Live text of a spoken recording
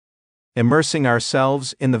Immersing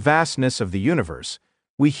ourselves in the vastness of the universe,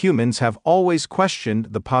 we humans have always questioned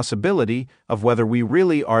the possibility of whether we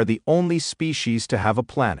really are the only species to have a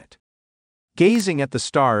planet. Gazing at the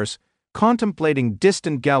stars, contemplating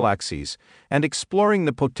distant galaxies, and exploring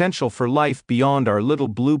the potential for life beyond our little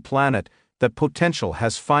blue planet, that potential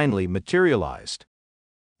has finally materialized.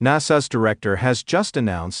 NASA's director has just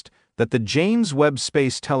announced that the James Webb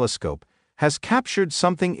Space Telescope has captured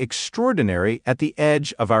something extraordinary at the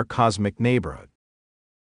edge of our cosmic neighborhood.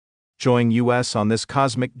 Join us on this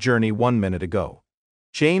cosmic journey 1 minute ago.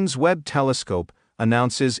 James Webb Telescope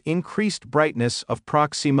announces increased brightness of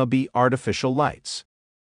Proxima B artificial lights.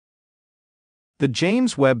 The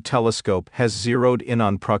James Webb Telescope has zeroed in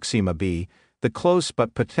on Proxima B, the close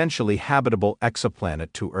but potentially habitable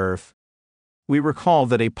exoplanet to Earth. We recall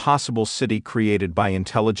that a possible city created by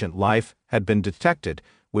intelligent life had been detected,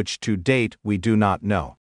 which to date we do not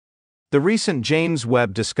know. The recent James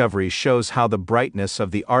Webb discovery shows how the brightness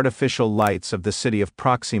of the artificial lights of the city of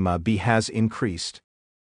Proxima B has increased.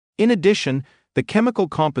 In addition, the chemical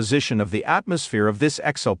composition of the atmosphere of this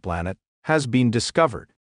exoplanet has been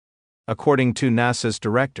discovered. According to NASA's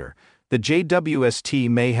director, the JWST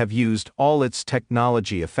may have used all its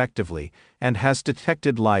technology effectively and has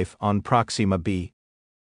detected life on Proxima B,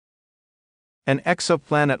 an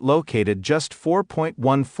exoplanet located just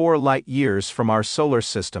 4.14 light-years from our solar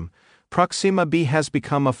system. Proxima B has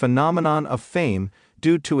become a phenomenon of fame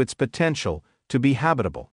due to its potential to be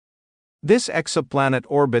habitable. This exoplanet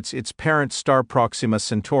orbits its parent star Proxima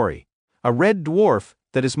Centauri, a red dwarf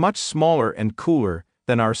that is much smaller and cooler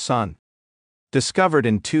than our Sun. Discovered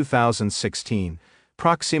in 2016,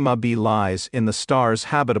 Proxima B lies in the star's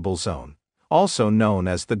habitable zone, also known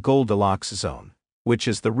as the Goldilocks zone, which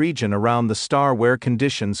is the region around the star where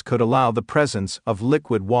conditions could allow the presence of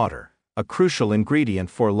liquid water, a crucial ingredient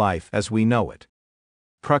for life as we know it.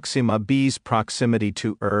 Proxima B's proximity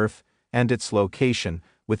to Earth and its location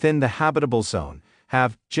within the habitable zone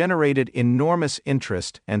have generated enormous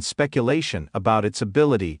interest and speculation about its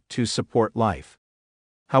ability to support life.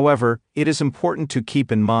 However, it is important to keep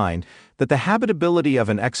in mind that the habitability of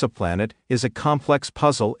an exoplanet is a complex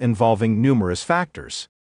puzzle involving numerous factors.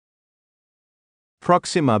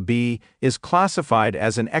 Proxima B is classified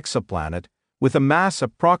as an exoplanet with a mass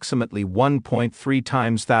approximately 1.3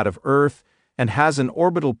 times that of Earth and has an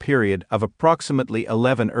orbital period of approximately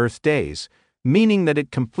 11 Earth days, meaning that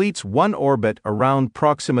it completes one orbit around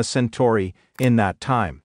Proxima Centauri in that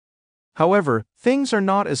time. However, things are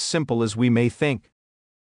not as simple as we may think.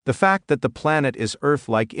 The fact that the planet is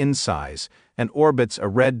Earth-like in size and orbits a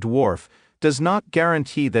red dwarf does not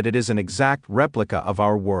guarantee that it is an exact replica of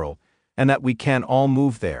our world and that we can all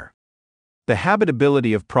move there. The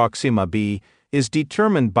habitability of Proxima B is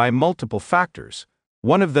determined by multiple factors,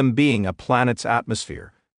 one of them being a planet's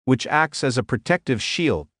atmosphere, which acts as a protective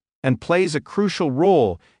shield and plays a crucial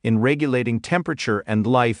role in regulating temperature and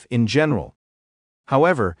life in general.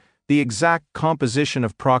 However, the exact composition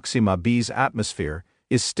of Proxima B's atmosphere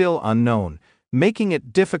is still unknown, making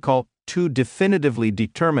it difficult to definitively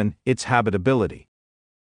determine its habitability.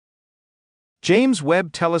 James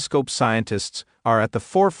Webb Telescope scientists are at the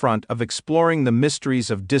forefront of exploring the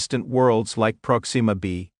mysteries of distant worlds like Proxima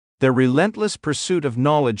B. Their relentless pursuit of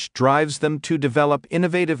knowledge drives them to develop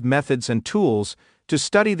innovative methods and tools to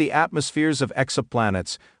study the atmospheres of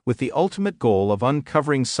exoplanets with the ultimate goal of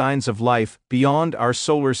uncovering signs of life beyond our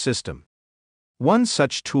solar system. One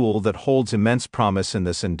such tool that holds immense promise in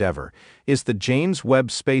this endeavor is the James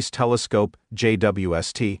Webb Space Telescope,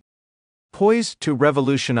 JWST. Poised to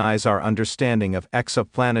revolutionize our understanding of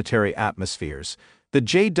exoplanetary atmospheres, the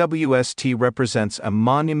JWST represents a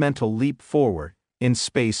monumental leap forward in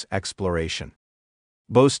space exploration.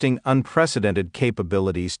 Boasting unprecedented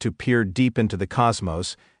capabilities to peer deep into the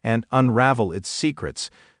cosmos and unravel its secrets,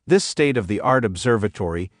 this state-of-the-art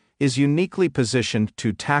observatory is uniquely positioned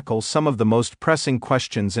to tackle some of the most pressing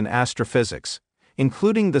questions in astrophysics,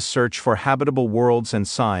 including the search for habitable worlds and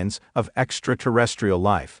signs of extraterrestrial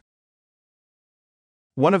life.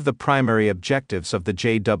 One of the primary objectives of the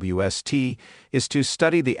JWST is to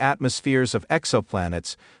study the atmospheres of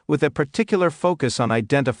exoplanets with a particular focus on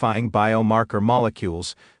identifying biomarker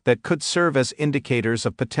molecules that could serve as indicators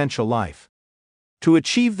of potential life. To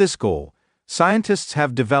achieve this goal, scientists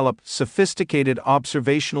have developed sophisticated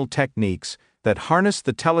observational techniques that harness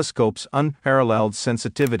the telescope's unparalleled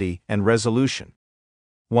sensitivity and resolution.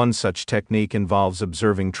 One such technique involves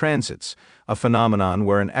observing transits, a phenomenon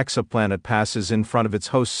where an exoplanet passes in front of its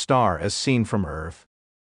host star as seen from Earth.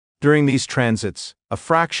 During these transits, a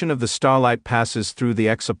fraction of the starlight passes through the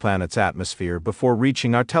exoplanet's atmosphere before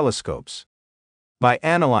reaching our telescopes. By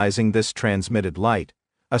analyzing this transmitted light,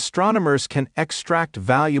 astronomers can extract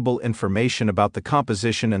valuable information about the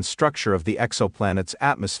composition and structure of the exoplanet's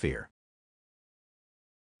atmosphere.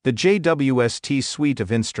 The JWST suite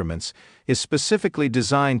of instruments is specifically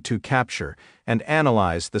designed to capture and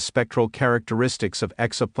analyze the spectral characteristics of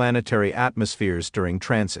exoplanetary atmospheres during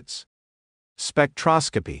transits.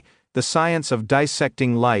 Spectroscopy, the science of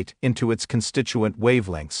dissecting light into its constituent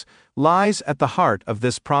wavelengths, lies at the heart of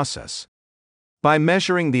this process. By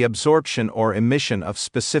measuring the absorption or emission of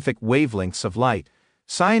specific wavelengths of light,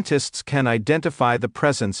 scientists can identify the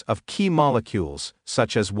presence of key molecules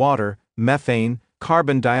such as water, methane,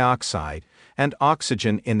 carbon dioxide, and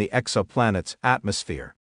oxygen in the exoplanet's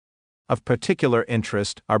atmosphere. Of particular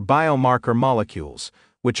interest are biomarker molecules,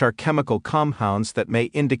 which are chemical compounds that may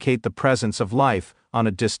indicate the presence of life on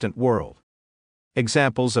a distant world.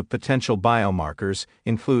 Examples of potential biomarkers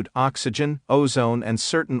include oxygen, ozone, and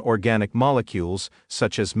certain organic molecules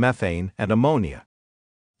such as methane and ammonia.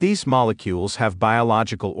 These molecules have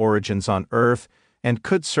biological origins on Earth and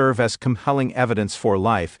could serve as compelling evidence for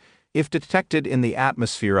life if detected in the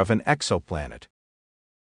atmosphere of an exoplanet.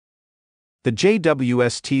 The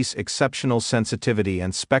JWST's exceptional sensitivity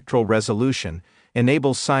and spectral resolution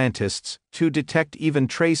enables scientists to detect even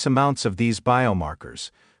trace amounts of these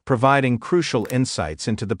biomarkers, providing crucial insights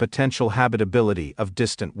into the potential habitability of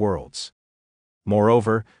distant worlds.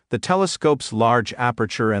 Moreover, the telescope's large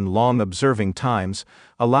aperture and long observing times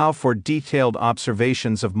allow for detailed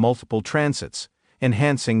observations of multiple transits,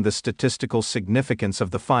 enhancing the statistical significance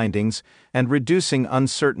of the findings and reducing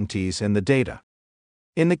uncertainties in the data.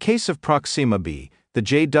 In the case of Proxima B, the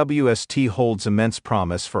JWST holds immense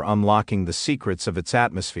promise for unlocking the secrets of its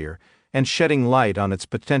atmosphere and shedding light on its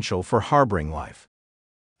potential for harboring life.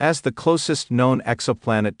 As the closest known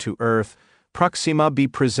exoplanet to Earth, Proxima B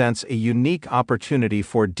presents a unique opportunity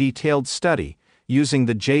for detailed study using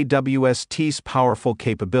the JWST's powerful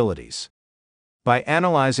capabilities. By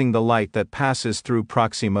analyzing the light that passes through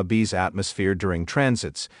Proxima B's atmosphere during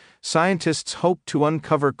transits, scientists hope to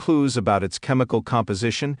uncover clues about its chemical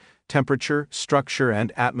composition, temperature, structure,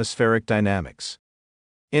 and atmospheric dynamics.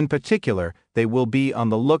 In particular, they will be on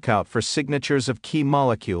the lookout for signatures of key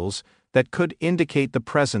molecules that could indicate the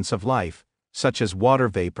presence of life, such as water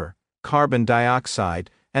vapor, carbon dioxide,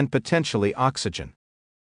 and potentially oxygen.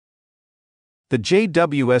 The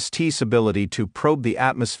JWST's ability to probe the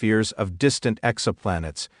atmospheres of distant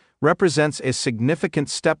exoplanets represents a significant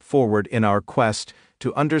step forward in our quest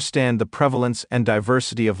to understand the prevalence and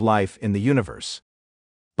diversity of life in the universe.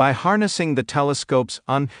 By harnessing the telescope's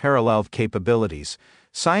unparalleled capabilities,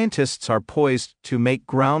 scientists are poised to make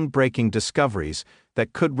groundbreaking discoveries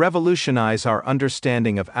that could revolutionize our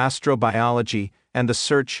understanding of astrobiology and the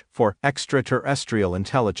search for extraterrestrial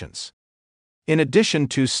intelligence. In addition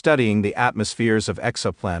to studying the atmospheres of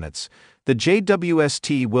exoplanets, the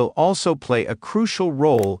JWST will also play a crucial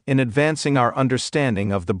role in advancing our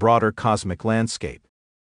understanding of the broader cosmic landscape.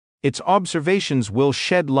 Its observations will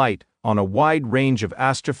shed light on a wide range of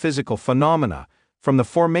astrophysical phenomena, from the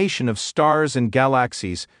formation of stars and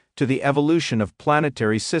galaxies to the evolution of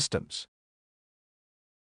planetary systems.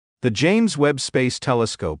 The James Webb Space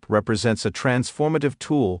Telescope represents a transformative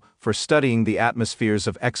tool for studying the atmospheres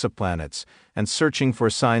of exoplanets and searching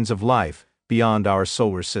for signs of life beyond our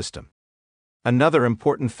solar system. Another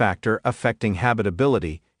important factor affecting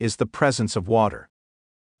habitability is the presence of water.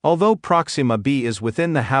 Although Proxima B is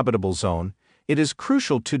within the habitable zone, it is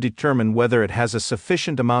crucial to determine whether it has a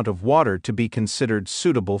sufficient amount of water to be considered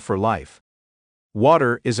suitable for life.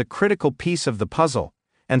 Water is a critical piece of the puzzle,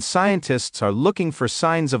 and scientists are looking for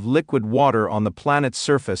signs of liquid water on the planet's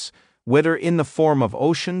surface, whether in the form of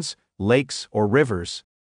oceans, lakes, or rivers.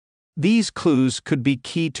 These clues could be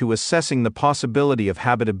key to assessing the possibility of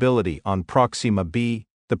habitability on Proxima B.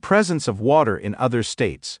 The presence of water in other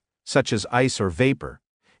states, such as ice or vapor,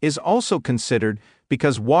 is also considered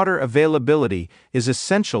because water availability is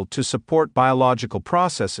essential to support biological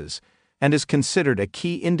processes and is considered a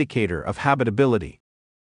key indicator of habitability.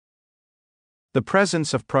 The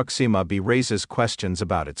presence of Proxima B raises questions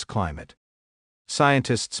about its climate.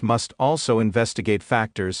 Scientists must also investigate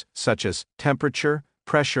factors such as temperature,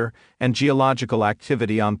 pressure, and geological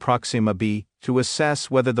activity on Proxima B to assess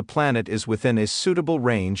whether the planet is within a suitable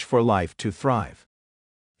range for life to thrive.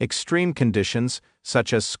 Extreme conditions,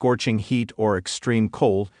 such as scorching heat or extreme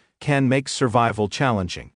cold, can make survival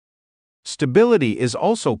challenging. Stability is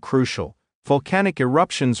also crucial. Volcanic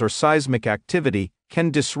eruptions or seismic activity can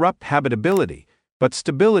disrupt habitability, but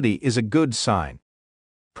stability is a good sign.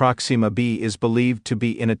 Proxima B is believed to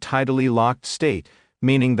be in a tidally locked state,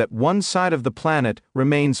 meaning that one side of the planet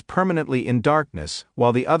remains permanently in darkness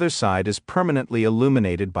while the other side is permanently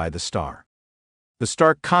illuminated by the star. The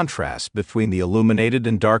stark contrast between the illuminated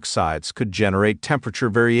and dark sides could generate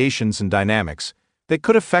temperature variations in dynamics that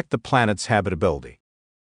could affect the planet's habitability.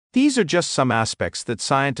 These are just some aspects that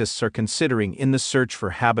scientists are considering in the search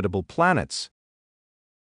for habitable planets.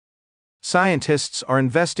 Scientists are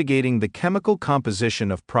investigating the chemical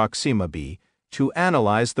composition of Proxima B to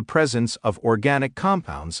analyze the presence of organic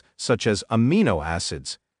compounds such as amino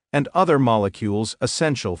acids and other molecules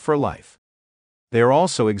essential for life. They are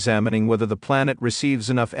also examining whether the planet receives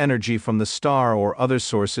enough energy from the star or other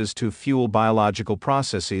sources to fuel biological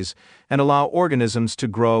processes and allow organisms to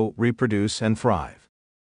grow, reproduce, and thrive.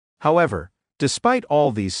 However, despite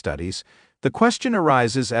all these studies, the question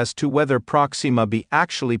arises as to whether Proxima B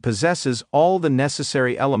actually possesses all the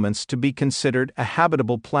necessary elements to be considered a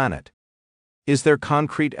habitable planet. Is there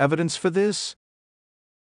concrete evidence for this?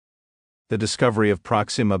 The discovery of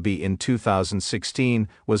Proxima B in 2016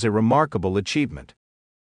 was a remarkable achievement.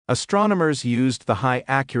 Astronomers used the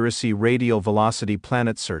High-Accuracy Radial Velocity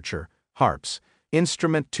Planet Searcher (HARPS)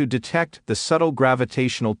 instrument to detect the subtle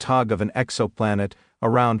gravitational tug of an exoplanet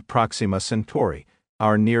around Proxima Centauri,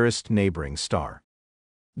 our nearest neighboring star.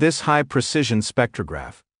 This high-precision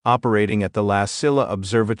spectrograph, operating at the La Silla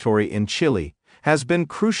Observatory in Chile, has been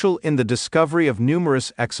crucial in the discovery of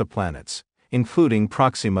numerous exoplanets, including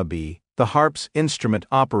Proxima B. The HARPS instrument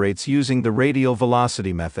operates using the radial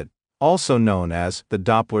velocity method, also known as the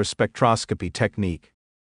Doppler spectroscopy technique.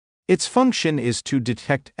 Its function is to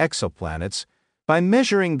detect exoplanets by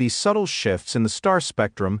measuring the subtle shifts in the star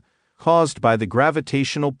spectrum caused by the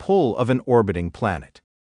gravitational pull of an orbiting planet.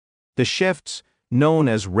 The shifts, known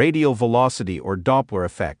as radial velocity or Doppler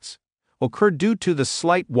effects, occur due to the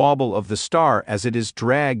slight wobble of the star as it is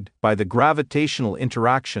dragged by the gravitational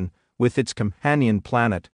interaction with its companion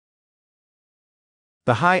planet.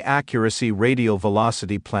 The High-Accuracy Radial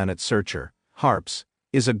Velocity Planet Searcher, HARPS,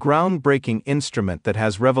 is a groundbreaking instrument that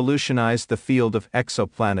has revolutionized the field of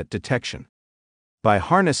exoplanet detection. By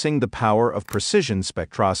harnessing the power of precision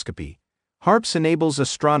spectroscopy, HARPS enables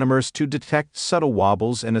astronomers to detect subtle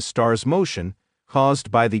wobbles in a star's motion caused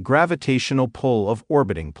by the gravitational pull of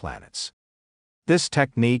orbiting planets. This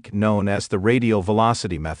technique, known as the radial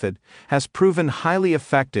velocity method, has proven highly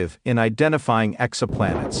effective in identifying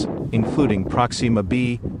exoplanets, including Proxima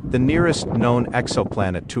B, the nearest known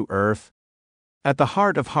exoplanet to Earth. At the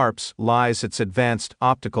heart of HARPS lies its advanced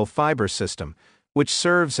optical fiber system, which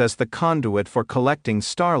serves as the conduit for collecting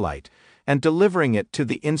starlight and delivering it to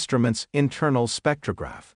the instrument's internal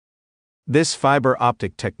spectrograph. This fiber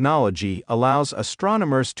optic technology allows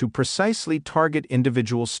astronomers to precisely target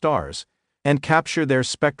individual stars and capture their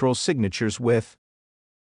spectral signatures with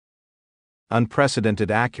unprecedented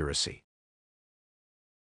accuracy.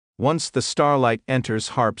 Once the starlight enters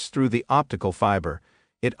HARPS through the optical fiber,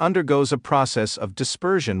 it undergoes a process of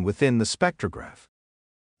dispersion within the spectrograph.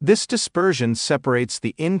 This dispersion separates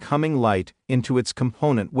the incoming light into its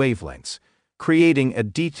component wavelengths, creating a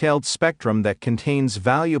detailed spectrum that contains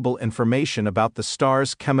valuable information about the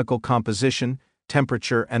star's chemical composition,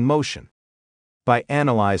 temperature, and motion. By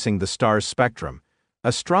analyzing the star's spectrum,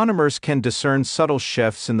 astronomers can discern subtle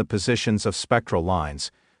shifts in the positions of spectral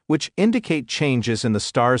lines, which indicate changes in the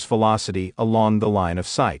star's velocity along the line of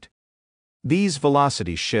sight. These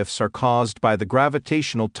velocity shifts are caused by the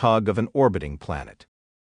gravitational tug of an orbiting planet.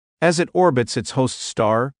 As it orbits its host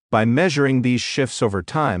star, by measuring these shifts over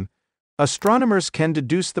time, astronomers can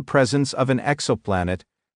deduce the presence of an exoplanet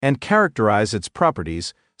and characterize its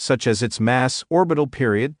properties, such as its mass, orbital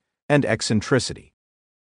period, and eccentricity.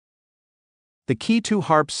 The key to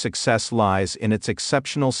HARPS' success lies in its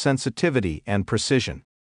exceptional sensitivity and precision.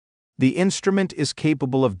 The instrument is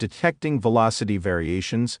capable of detecting velocity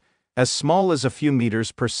variations as small as a few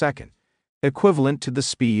meters per second, equivalent to the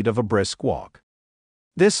speed of a brisk walk.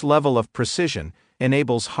 This level of precision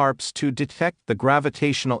enables HARPS to detect the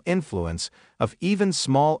gravitational influence of even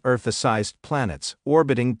small Earth-sized planets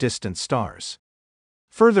orbiting distant stars.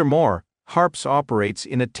 Furthermore, HARPS operates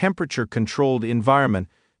in a temperature-controlled environment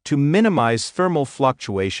to minimize thermal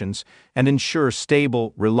fluctuations and ensure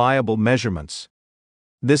stable, reliable measurements.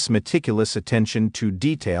 This meticulous attention to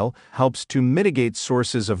detail helps to mitigate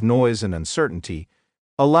sources of noise and uncertainty,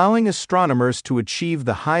 allowing astronomers to achieve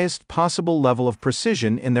the highest possible level of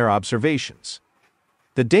precision in their observations.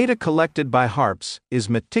 The data collected by HARPS is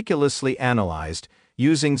meticulously analyzed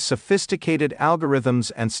using sophisticated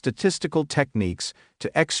algorithms and statistical techniques to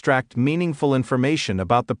extract meaningful information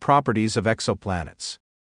about the properties of exoplanets.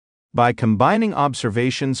 By combining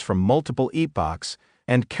observations from multiple epochs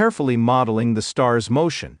and carefully modeling the star's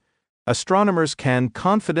motion, astronomers can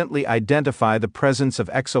confidently identify the presence of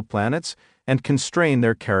exoplanets and constrain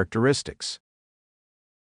their characteristics.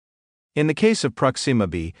 In the case of Proxima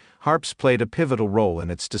B, HARPS played a pivotal role in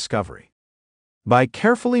its discovery. By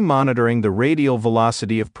carefully monitoring the radial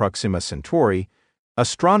velocity of Proxima Centauri,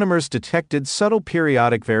 astronomers detected subtle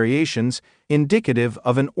periodic variations indicative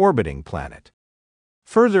of an orbiting planet.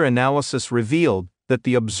 Further analysis revealed that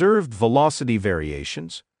the observed velocity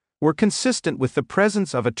variations were consistent with the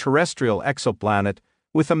presence of a terrestrial exoplanet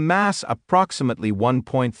with a mass approximately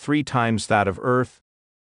 1.3 times that of Earth.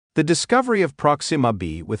 The discovery of Proxima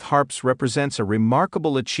B with HARPS represents a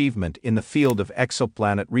remarkable achievement in the field of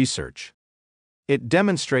exoplanet research. It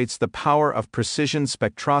demonstrates the power of precision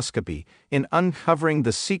spectroscopy in uncovering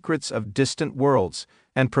the secrets of distant worlds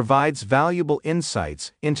and provides valuable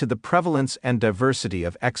insights into the prevalence and diversity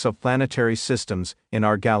of exoplanetary systems in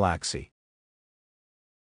our galaxy.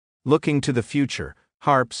 Looking to the future,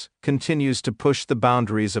 HARPS continues to push the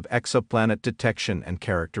boundaries of exoplanet detection and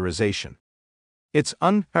characterization. Its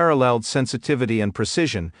unparalleled sensitivity and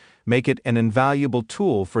precision make it an invaluable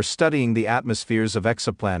tool for studying the atmospheres of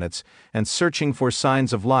exoplanets and searching for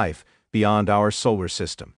signs of life beyond our solar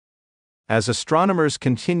system. As astronomers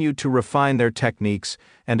continue to refine their techniques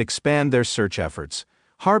and expand their search efforts,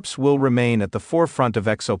 HARPS will remain at the forefront of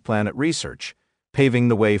exoplanet research, paving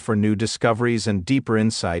the way for new discoveries and deeper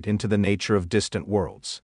insight into the nature of distant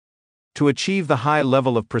worlds. To achieve the high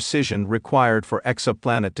level of precision required for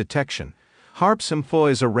exoplanet detection, HARPS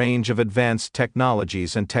employs a range of advanced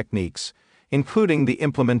technologies and techniques, including the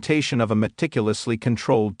implementation of a meticulously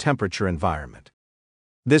controlled temperature environment.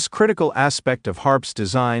 This critical aspect of HARPS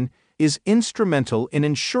design is instrumental in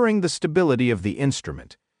ensuring the stability of the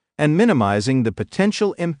instrument and minimizing the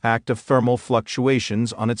potential impact of thermal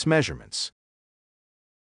fluctuations on its measurements.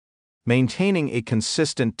 Maintaining a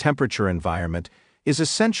consistent temperature environment is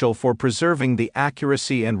essential for preserving the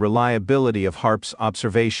accuracy and reliability of HARPS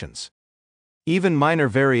observations. Even minor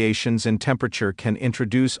variations in temperature can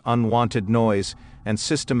introduce unwanted noise and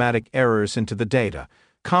systematic errors into the data,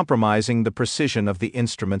 compromising the precision of the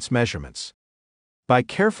instrument's measurements. By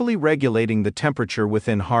carefully regulating the temperature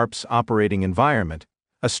within HARPS' operating environment,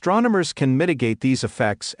 astronomers can mitigate these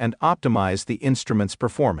effects and optimize the instrument's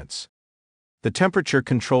performance. The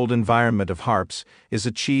temperature-controlled environment of HARPS is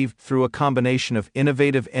achieved through a combination of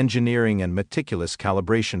innovative engineering and meticulous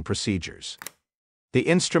calibration procedures. The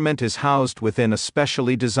instrument is housed within a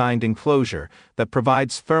specially designed enclosure that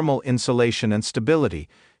provides thermal insulation and stability,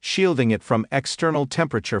 shielding it from external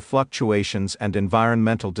temperature fluctuations and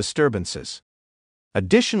environmental disturbances.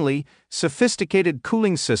 Additionally, sophisticated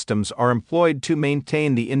cooling systems are employed to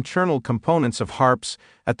maintain the internal components of HARPS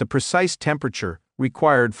at the precise temperature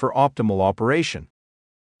required for optimal operation.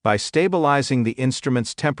 By stabilizing the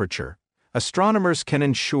instrument's temperature, astronomers can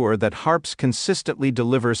ensure that HARPS consistently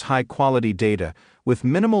delivers high-quality data with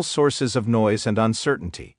minimal sources of noise and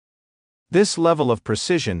uncertainty. This level of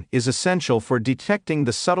precision is essential for detecting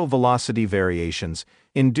the subtle velocity variations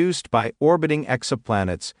induced by orbiting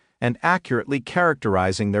exoplanets and accurately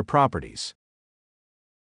characterizing their properties.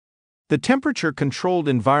 The temperature-controlled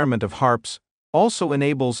environment of HARPS also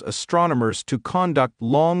enables astronomers to conduct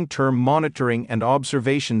long-term monitoring and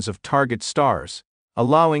observations of target stars,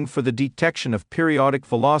 allowing for the detection of periodic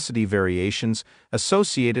velocity variations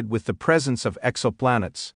associated with the presence of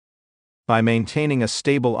exoplanets. By maintaining a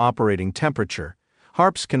stable operating temperature,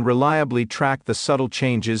 HARPS can reliably track the subtle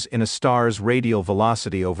changes in a star's radial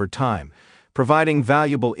velocity over time, providing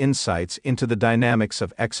valuable insights into the dynamics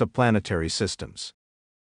of exoplanetary systems.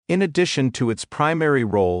 In addition to its primary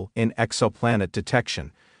role in exoplanet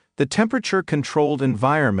detection, the temperature-controlled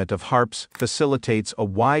environment of HARPS facilitates a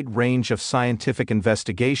wide range of scientific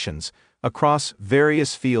investigations across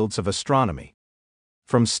various fields of astronomy.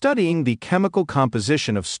 From studying the chemical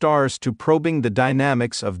composition of stars to probing the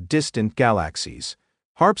dynamics of distant galaxies,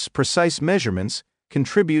 HARPS' precise measurements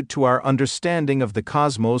contribute to our understanding of the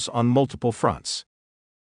cosmos on multiple fronts.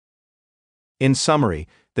 In summary,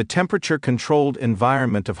 the temperature-controlled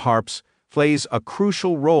environment of HARPS plays a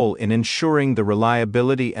crucial role in ensuring the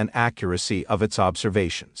reliability and accuracy of its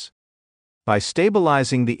observations. By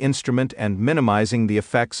stabilizing the instrument and minimizing the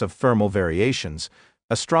effects of thermal variations,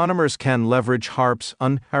 astronomers can leverage HARPS'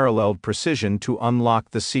 unparalleled precision to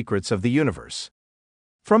unlock the secrets of the universe.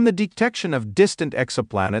 From the detection of distant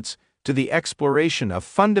exoplanets to the exploration of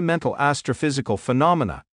fundamental astrophysical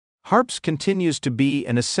phenomena, HARPS continues to be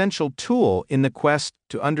an essential tool in the quest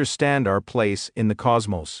to understand our place in the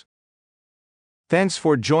cosmos. Thanks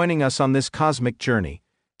for joining us on this cosmic journey.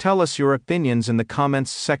 Tell us your opinions in the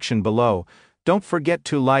comments section below. Don't forget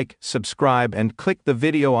to like, subscribe, and click the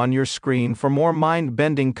video on your screen for more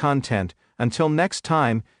mind-bending content. Until next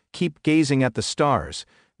time, keep gazing at the stars.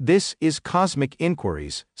 This is Cosmic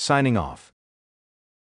Inquiries, signing off.